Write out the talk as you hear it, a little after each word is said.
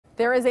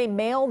There is a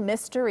mail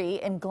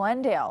mystery in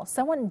Glendale.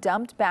 Someone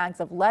dumped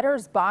bags of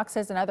letters,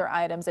 boxes, and other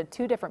items at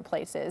two different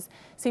places.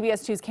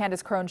 CBS 2's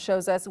Candace Crone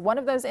shows us one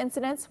of those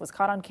incidents was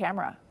caught on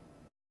camera.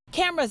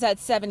 Cameras at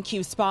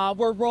 7Q Spa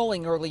were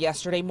rolling early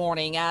yesterday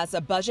morning as a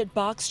budget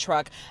box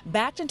truck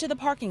backed into the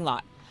parking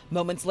lot.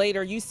 Moments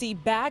later, you see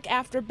bag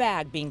after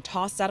bag being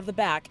tossed out of the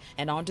back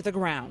and onto the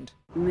ground.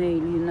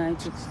 Made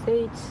United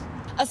States.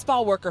 A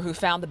spa worker who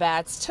found the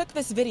bags took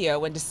this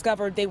video and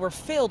discovered they were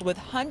filled with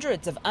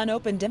hundreds of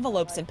unopened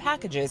envelopes and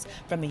packages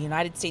from the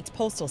United States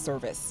Postal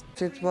Service.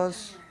 It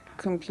was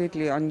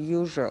completely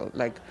unusual.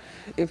 Like,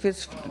 if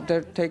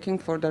they're taking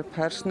for their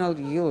personal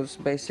use,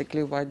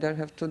 basically, why they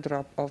have to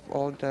drop off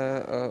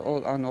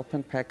all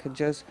unopened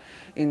packages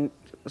in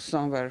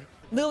somewhere.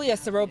 Lilia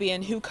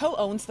Serobian, who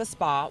co-owns the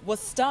spa, was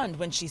stunned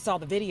when she saw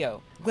the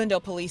video.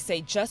 Glendale police say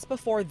just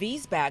before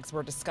these bags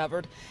were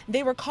discovered,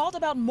 they were called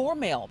about more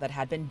mail that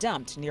had been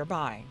dumped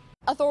nearby.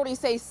 Authorities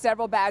say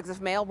several bags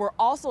of mail were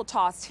also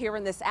tossed here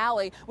in this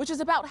alley, which is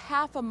about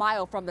half a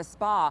mile from the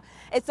spa.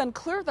 It's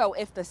unclear, though,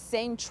 if the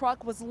same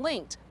truck was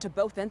linked to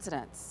both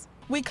incidents.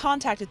 We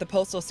contacted the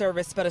Postal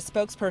Service, but a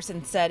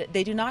spokesperson said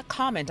they do not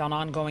comment on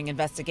ongoing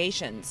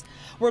investigations.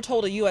 We're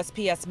told a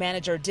USPS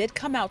manager did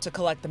come out to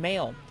collect the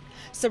mail.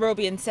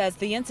 Serobian says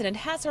the incident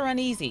has her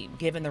uneasy,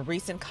 given the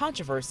recent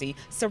controversy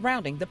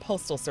surrounding the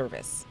Postal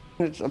Service.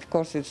 Of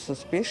course, it's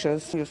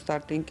suspicious. You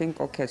start thinking,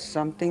 okay,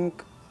 something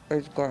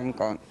is going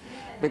on,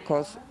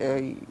 because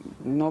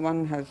no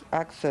one has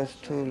access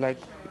to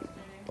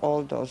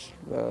all those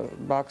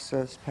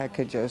boxes,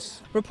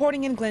 packages.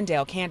 Reporting in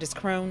Glendale, Candace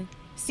Crone,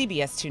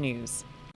 CBS 2 News.